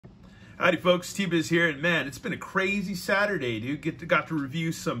Howdy folks, T-Biz here, and man, it's been a crazy Saturday, dude. Got to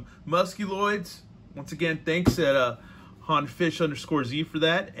review some musculoids. Once again, thanks at HonFish_Z for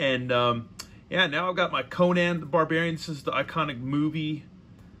that. And yeah, now I've got my Conan the Barbarian. This is the iconic movie,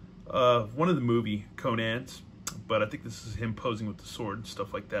 one of the movie Conans, but I think this is him posing with the sword and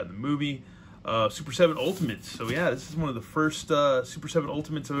stuff like that in the movie. Super7 Ultimates. So yeah, this is one of the first Super7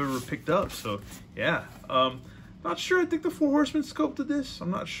 Ultimates I've ever picked up. So yeah, not sure. I think the Four Horsemen sculpted this. I'm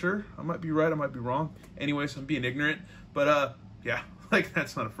not sure. I might be right. I might be wrong. Anyways, I'm being ignorant. But yeah, like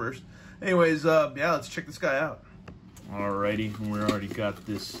that's not a first. Anyways, yeah, let's check this guy out. Alrighty, we already got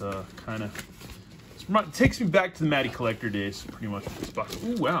this kind of. It takes me back to the Matty Collector days, pretty much. This box.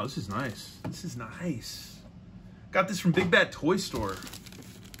 Ooh, wow, this is nice. This is nice. Got this from Big Bad Toy Store.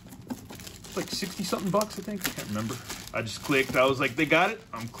 It's like 60-something bucks, I think. I can't remember. I just clicked. I was like, they got it.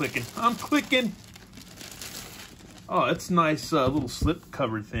 I'm clicking. I'm clicking. Oh, that's a nice little slip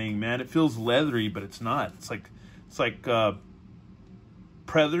cover thing, man. It feels leathery, but it's not. It's like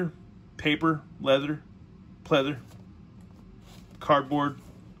pleather, paper, leather, pleather, cardboard,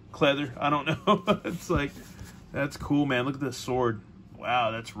 pleather. I don't know. It's like, that's cool, man. Look at this sword.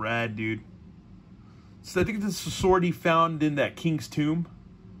 Wow, that's rad, dude. So I think this is a sword he found in that king's tomb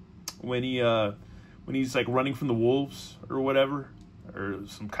when he's like running from the wolves or whatever. Or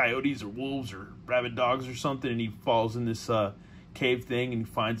some coyotes or wolves or rabid dogs or something, and he falls in this cave thing, and he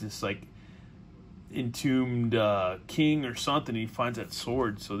finds this like entombed king or something, and he finds that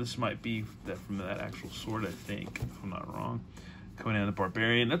sword. So this might be that from that actual sword, I think, if I'm not wrong. Conan the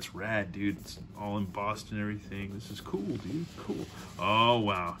Barbarian. That's rad, dude. It's all embossed and everything. This is cool, dude. Cool. Oh,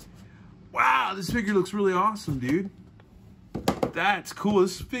 wow. Wow, this figure looks really awesome, dude. That's cool.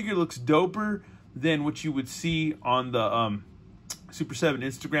 This figure looks doper than what you would see on the Super7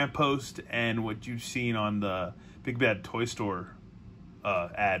 Instagram post and what you've seen on the Big Bad Toy Store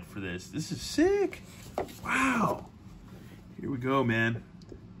ad for this. This is sick. Wow. Here we go, man.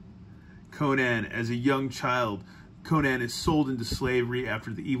 Conan, as a young child, Conan is sold into slavery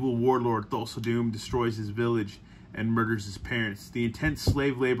after the evil warlord Thulsa destroys his village and murders his parents. The intense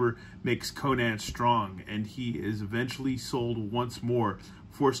slave labor makes Conan strong, and he is eventually sold once more,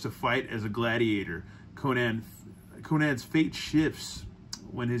 forced to fight as a gladiator. Conan's fate shifts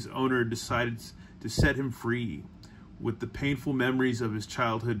when his owner decides to set him free. With the painful memories of his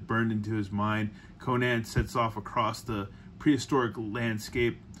childhood burned into his mind, Conan sets off across the prehistoric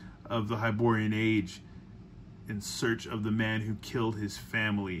landscape of the Hyborian Age in search of the man who killed his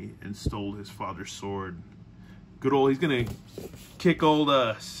family and stole his father's sword. Good old, he's gonna kick old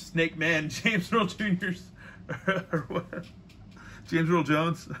Snake Man James Earl Jr.'s or what? James Earl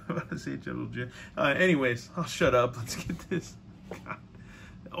Jones. I want to say James Earl Jones. Anyways, I'll shut up. Let's get this. God.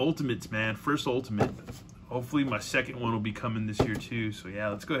 Ultimates, man. First Ultimate. Hopefully my second one will be coming this year too. So yeah,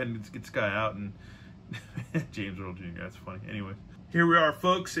 let's go ahead and get this guy out. And James Earl Jr. That's funny. Anyway, here we are,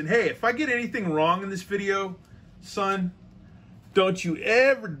 folks. And hey, if I get anything wrong in this video, son, don't you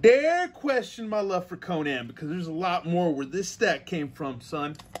ever dare question my love for Conan, because there's a lot more where this stack came from,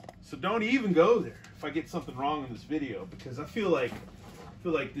 son. So don't even go there if I get something wrong in this video, because I feel like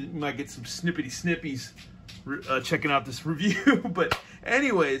you might get some snippies checking out this review. But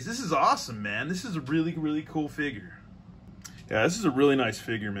anyways, this is awesome, man. This is a really, really cool figure. Yeah, this is a really nice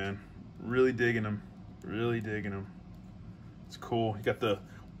figure, man. Really digging him. Really digging him. It's cool. You got the,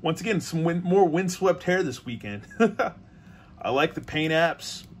 once again, some more windswept hair this weekend. I like the paint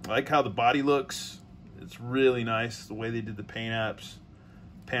apps. I like how the body looks. It's really nice the way they did the paint apps.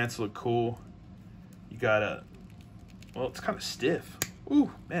 Pants look cool. You got a, well, it's kind of stiff.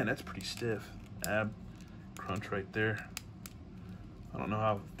 Ooh, man, that's pretty stiff. Ab crunch right there. I don't know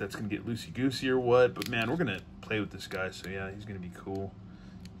how that's gonna get loosey-goosey or what, but man, we're gonna play with this guy, so yeah, he's gonna be cool.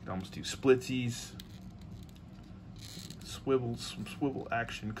 You can almost do splitsies. Swivels, some swivel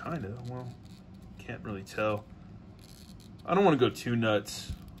action, kinda. Well, can't really tell. I don't want to go too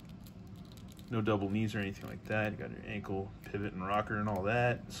nuts. No double knees or anything like that. You got your ankle pivot and rocker and all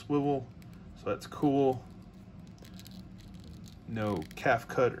that. Swivel, so that's cool. No calf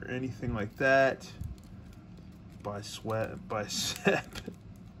cut or anything like that. Bicep,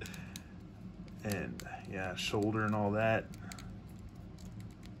 and yeah, shoulder and all that.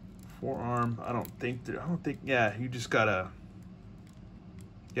 Forearm. I don't think. Yeah, you just gotta.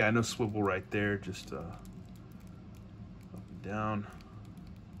 Yeah, no swivel right there. Just up and down.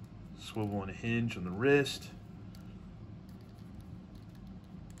 Swivel and a hinge on the wrist.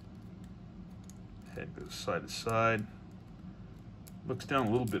 Head goes side to side. Looks down a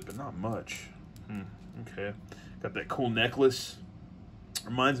little bit, but not much. Okay. Got that cool necklace.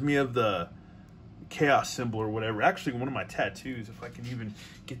 Reminds me of the chaos symbol or whatever. Actually, one of my tattoos, if I can even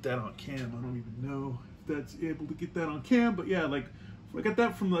get that on cam. I don't even know if that's able to get that on cam, but yeah, like I got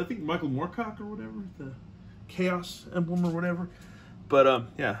that from I think Michael Moorcock or whatever, the chaos emblem or whatever. But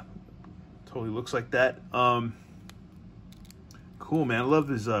yeah, totally looks like that. Cool, man. I love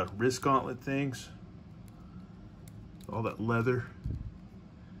his wrist gauntlet things. All that leather.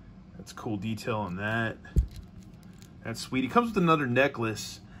 That's cool detail on that. That's sweet. He comes with another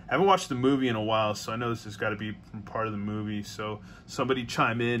necklace. I haven't watched the movie in a while, so I know this has got to be from part of the movie. So somebody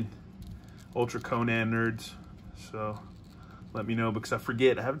chime in, Ultra Conan nerds. So let me know, because I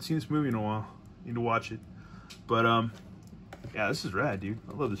forget. I haven't seen this movie in a while. Need to watch it. But yeah, this is rad, dude.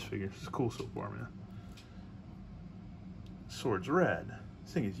 I love this figure. This is cool so far, man. Sword's rad.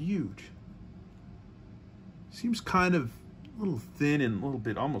 This thing is huge. Seems kind of a little thin and a little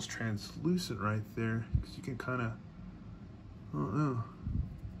bit almost translucent right there, because you can kind of, I don't know.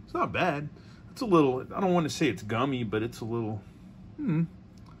 It's not bad. It's a little, I don't want to say it's gummy, but it's a little,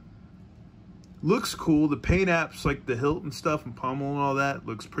 looks cool. The paint apps, like the hilt and stuff and pommel and all that,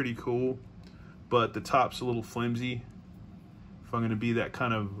 looks pretty cool. But the top's a little flimsy. If I'm going to be that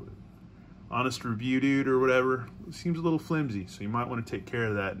kind of honest review dude or whatever, it seems a little flimsy, so you might want to take care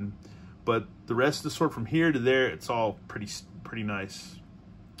of that. But the rest of the sword from here to there, it's all pretty nice,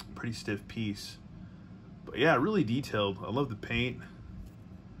 pretty stiff piece. But yeah, really detailed. I love the paint.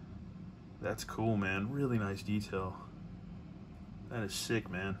 That's cool, man. Really nice detail. That is sick,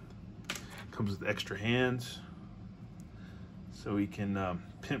 man. Comes with extra hands, so he can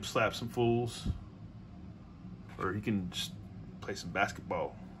pimp slap some fools, or he can just play some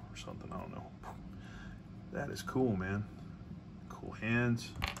basketball or something. I don't know. That is cool, man. Cool hands.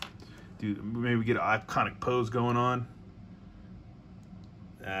 Dude, maybe we get an iconic pose going on.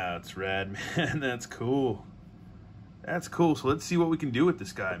 That's rad, man. That's cool. That's cool. So let's see what we can do with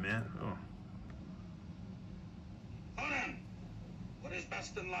this guy, man. Oh. Conan, what is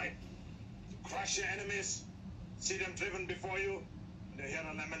best in life? To crush your enemies, see them driven before you, and to hear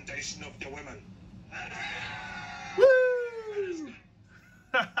the lamentation of your women. Woo!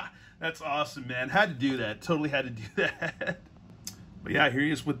 That's awesome, man. Had to do that. Totally had to do that. But yeah, here he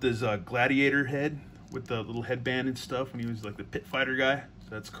is with his gladiator head, with the little headband and stuff, when he was like the pit fighter guy. So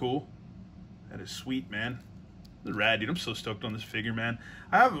that's cool. That is sweet, man. The rad, dude. I'm so stoked on this figure, man.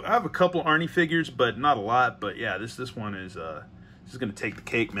 I have a couple Arnie figures, but not a lot. But yeah, this one is this is gonna take the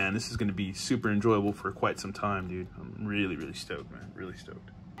cake, man. This is gonna be super enjoyable for quite some time, dude. I'm really, really stoked, man. Really stoked.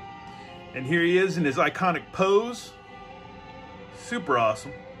 And here he is in his iconic pose. Super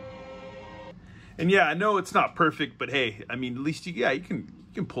awesome. And yeah, I know it's not perfect, but hey, I mean, at least you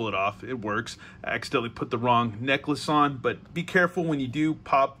can pull it off. It works. I accidentally put the wrong necklace on, but be careful when you do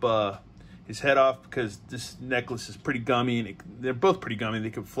pop his head off, because this necklace is pretty gummy, and they're both pretty gummy. They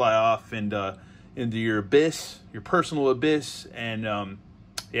could fly off and into your abyss, your personal abyss. And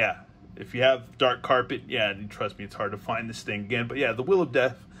yeah, if you have dark carpet, yeah, trust me, it's hard to find this thing again. But yeah, the Will of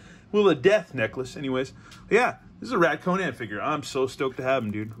Death necklace. Anyways, yeah. This is a rad Conan figure. I'm so stoked to have him,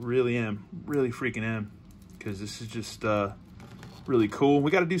 dude. Really am. Really freaking am. Because this is just really cool.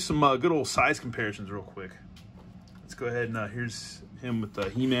 We got to do some good old size comparisons real quick. Let's go ahead and here's him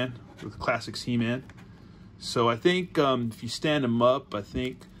with He-Man, with Classics He-Man. So I think if you stand him up, I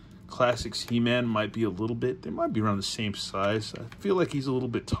think Classics He-Man might be a little bit, they might be around the same size. I feel like he's a little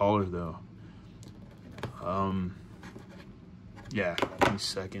bit taller though. Yeah, give me a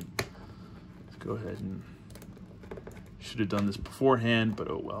second. Let's go ahead and, should have done this beforehand, but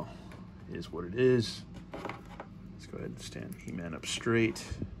oh well. It is what it is. Let's go ahead and stand He-Man up straight.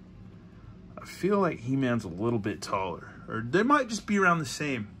 I feel like He-Man's a little bit taller. Or they might just be around the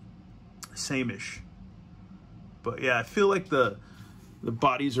same-ish. But yeah, I feel like the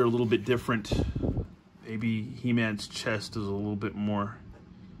bodies are a little bit different. Maybe He-Man's chest is a little bit more,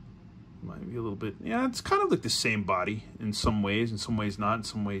 might be a little bit, yeah, it's kind of like the same body in some ways not, in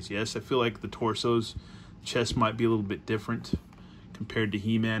some ways yes. I feel like the torso's chest might be a little bit different compared to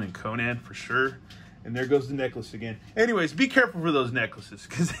He-Man and Conan for sure. And there goes the necklace again. Anyways, be careful for those necklaces,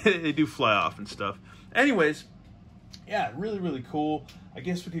 because they do fly off and stuff. Anyways, yeah, really, really cool. I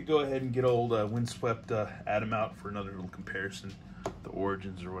guess we could go ahead and get old Windswept Adam out for another little comparison, the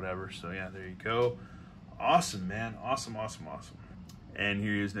origins or whatever. So yeah, there you go. Awesome, man. Awesome, awesome, awesome. And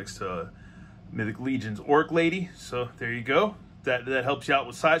here he is next to Mythic Legion's Orc Lady. So there you go. That helps you out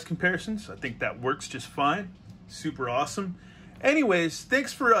with size comparisons. I think that works just fine. Super awesome. Anyways,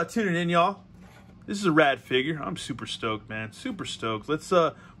 thanks for tuning in, y'all. This is a rad figure. I'm super stoked, man. Super stoked. Let's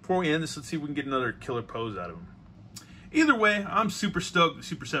before we end this, let's see if we can get another killer pose out of him. Either way, I'm super stoked that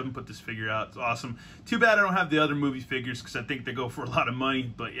Super7 put this figure out. It's awesome. Too bad I don't have the other movie figures, because I think they go for a lot of money.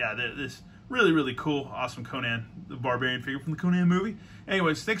 But yeah, this Really, really cool. Awesome Conan the Barbarian figure from the Conan movie.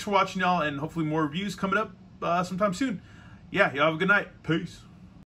 Anyways, thanks for watching, y'all, and hopefully more reviews coming up sometime soon. Yeah, y'all have a good night. Peace.